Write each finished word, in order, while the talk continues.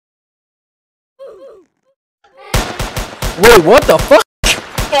Wait, what the fuck?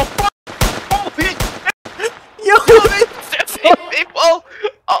 Oh, fuck! Holy Yo! people!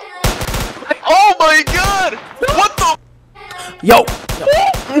 Oh my god! What the? Yo!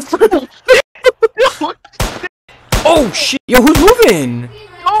 Oh shit! Yo, who's moving?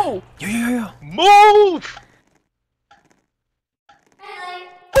 No! Yo. Move!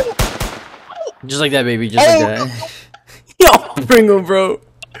 Just like that, baby. Just like that. Yo, Pringle, bro.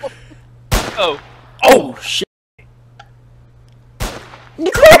 Oh. Oh shit.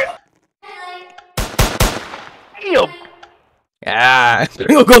 Damn! Ah,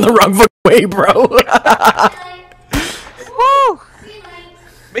 Pringle going the wrong fucking way, bro. Woo!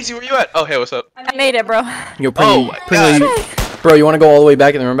 Macy, where you at? Oh, hey, what's up? I made it, bro. Yo, Pringle, Oh my Pringle, God. bro, you want to go all the way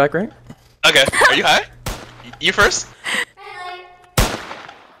back in the room back, right? Okay, are you high? You first?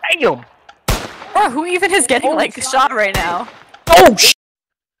 Damn! Bro, who even is getting like shot right now? Oh shit.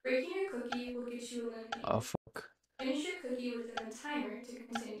 Breaking your cookie will get you eliminated. Oh fuck. Finish your cookie within the timer to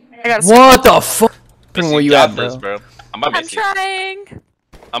continue. I got What the fuck? Pringle, Macy, where you got at, this, bro? I'm by I'm Macy. trying.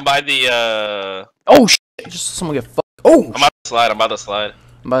 I'm by the, Oh shit. Just someone get fucked. Oh. I'm by the slide, I'm by the slide.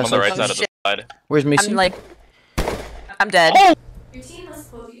 I'm I'm on the right Oh, side of the shit. slide. Where's Macy? I'm like, I'm dead. Oh! Your team must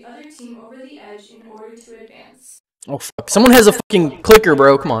pull the other team over the edge in order to advance. Oh fuck. Someone has a fucking clicker,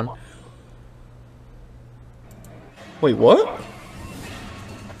 bro. Come on. Wait, what?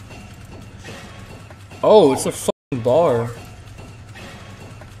 Oh, it's a fucking bar.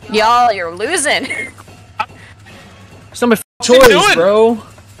 Y'all, you're losing. It's not my What's he choice, doing? bro.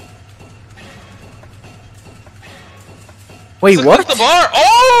 Wait, Look what? at the bar!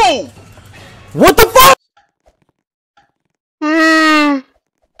 Oh! What the fuck?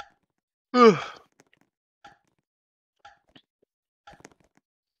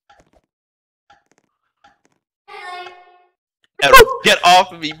 Get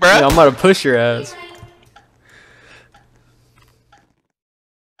off of me, bruh! Yeah, I'm about to push your ass.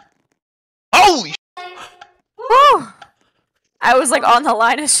 Holy Woo! I was like on the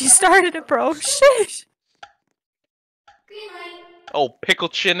line as she started it, bro. Shit. Oh, pickle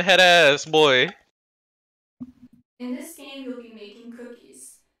chin head ass boy. In this game, you'll be making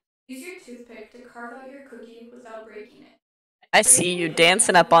cookies. Use your toothpick to carve out your cookie without breaking it. I see you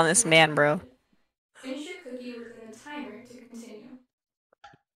dancing up on this man, bro. Finish your cookie within the timer to continue.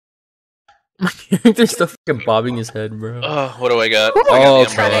 They're still fucking bobbing his head, bro. Oh, what do I got? Ooh, I got oh, the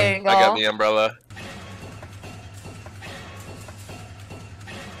umbrella. triangle. I got the umbrella.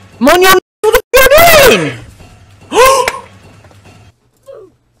 Money, what the fuck are you doing?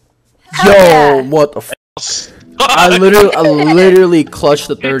 Yo, yeah. what the fuck? I literally clutched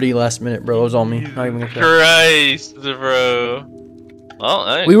the 30 last minute, bro. It was on me. Not even gonna care. Christ, bro.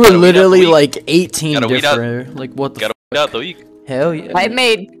 Well, We were literally like 18 Gotta weed out- different. Like, what the Gotta weed out the week. hell yeah. I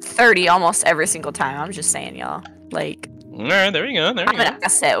made 30 almost every single time. I'm just saying, y'all. Like, Alright, there we go. There we I'm go. an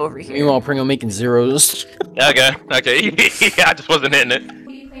asset over here. Meanwhile, Pringle making zeros. Okay, okay. I just wasn't hitting it. We'll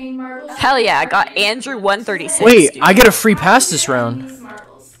be playing marbles. Hell yeah, I got Andrew 136. Wait, dude. I get a free pass this round. These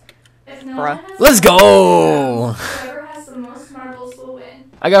marbles. If no Bruh. one has Let's go! whoever has the most marbles will win.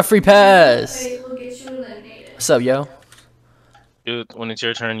 I got a free pass. Play will get you eliminated. What's up, yo? Dude, when it's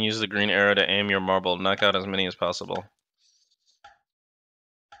your turn, use the green arrow to aim your marble. Knock out as many as possible.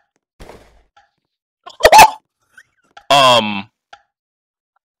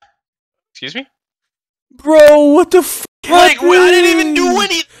 Excuse me? Bro, what the f Like, happened? I didn't even do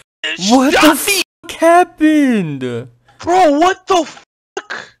anything! What Stop the me! f happened? Bro, what the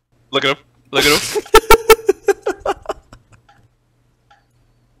fuck? Look at him. Look at him.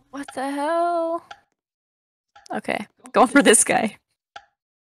 What the hell? Okay, going for this guy.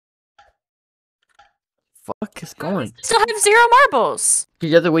 Fuck is going? Still have 0 marbles.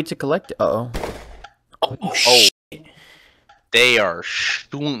 You have to wait to collect it. Uh oh. Oh, shit. They are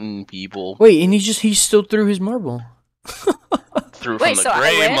shooting people Wait, and he still threw his marble. through Wait, from so the I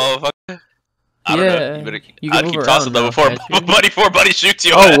grave, win? mother. I don't Yeah, know. You better keep, you can I'd move keep tossing around them before now, can't you? before buddy shoots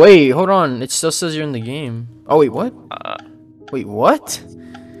you. Oh wait, hold on. It still says you're in the game. Oh wait, what? Wait, what?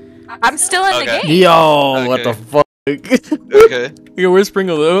 I'm still in the Okay. game. Yo, what the Okay. fuck? Okay. Yo, where's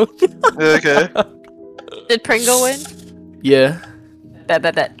Pringle though? Okay. Did Pringle win? Yeah.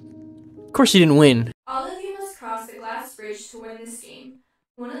 Bet. Of course he didn't win. All of you must cross the glass bridge to win this game.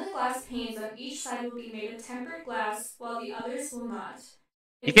 One of the glass panes on each side will be made of tempered glass, while the others will not.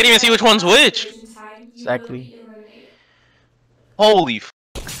 You can't even see which one's which. Exactly. Holy f.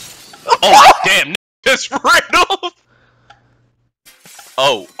 Oh, damn. Just right off.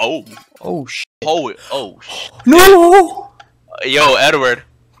 Oh. Oh shit. Oh. No! Yo, Edward.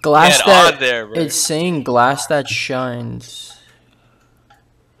 Glass Get that. on there, bro. It's saying glass that shines.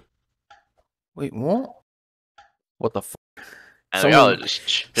 Wait, what? What the fuck? And we all just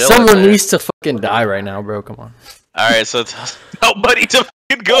chilling Someone there. needs to fucking die right now, bro. Come on. Alright, so tell Buddy to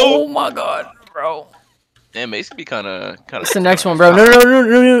fucking go. Oh my god, bro. Damn, Macy be kind of. It's the next one, bro.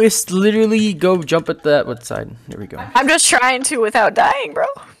 No. It's literally go jump at that. What side? There we go. I'm just trying to without dying, bro.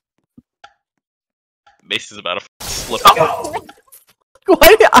 Macy's about to slip.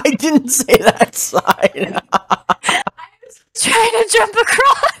 Why? I didn't say that side. Trying to jump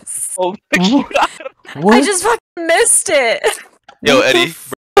across. Oh my god. What? I just fucking missed it. Yo, What the Eddie.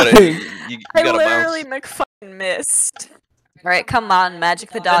 Bro, you I gotta literally bounce. McFucking missed. Alright, come on,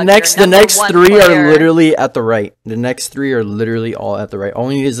 Magic the Dog. The you're next number 3 1 are player. literally at the right. The next 3 are literally all at the right.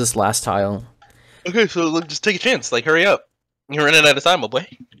 All you need is this last tile. Okay, so look, just take a chance. Like, hurry up. You're running out of time, my boy.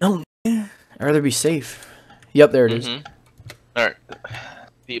 No, I'd rather be safe. Yep, there it is. Alright.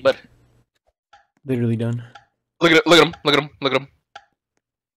 Beat, bud. Literally done. Look at him. Look at him. Look at him.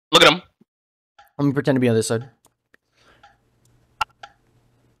 Look at him. I'm gonna pretend to be on this side.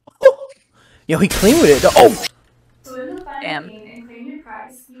 Yo, he clean with it. Oh! To win the final Damn. game and claim your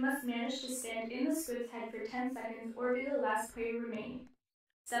prize, you must manage to stand in the squid's head for 10 seconds or be the last player remaining.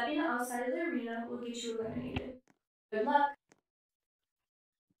 Stepping outside of the arena will get you eliminated. Good luck!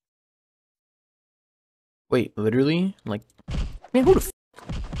 Wait, literally? Like, man, who the f?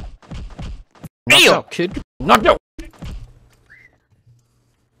 Damn! Knocked out, kid. Knocked out! It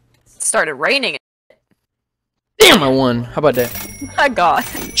started raining. Damn, I won. How about that? My god.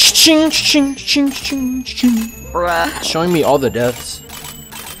 Ching, ching, ching, ching, ching. Bruh. Showing me all the deaths.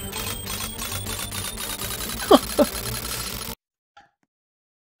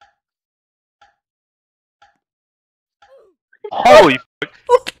 Holy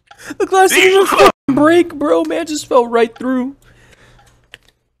fuck. The glass didn't even fucking break, bro. Man just fell right through.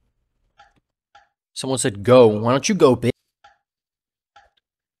 Someone said go. Why don't you go, bitch?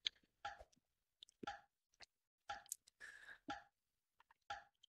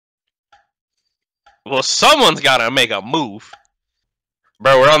 Well, someone's gotta make a move.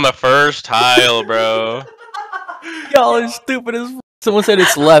 Bro, we're on the first tile, bro. Y'all are stupid as f. Someone said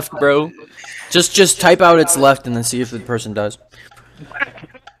it's left, bro. Just type out it's left and then see if the person does.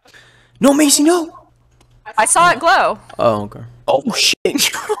 No, Macy, no! I saw it glow. Oh, okay. Oh, shit.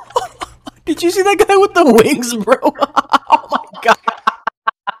 Did you see that guy with the wings, bro? Oh my god.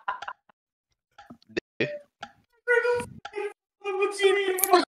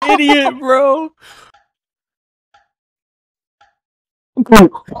 Idiot, bro.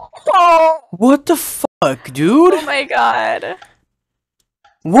 Oh, What the fuck, dude? oh my god.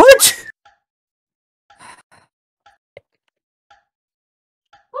 What?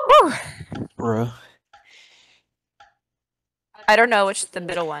 Whew. Bruh. I don't know which the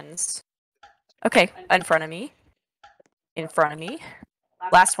middle ones. Okay, in front of me. In front of me.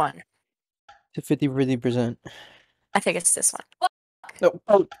 Last one. To 50%. I think it's this one.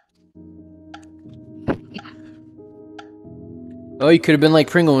 No. Oh, you could have been like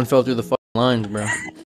Pringle and fell through the fucking lines, bro.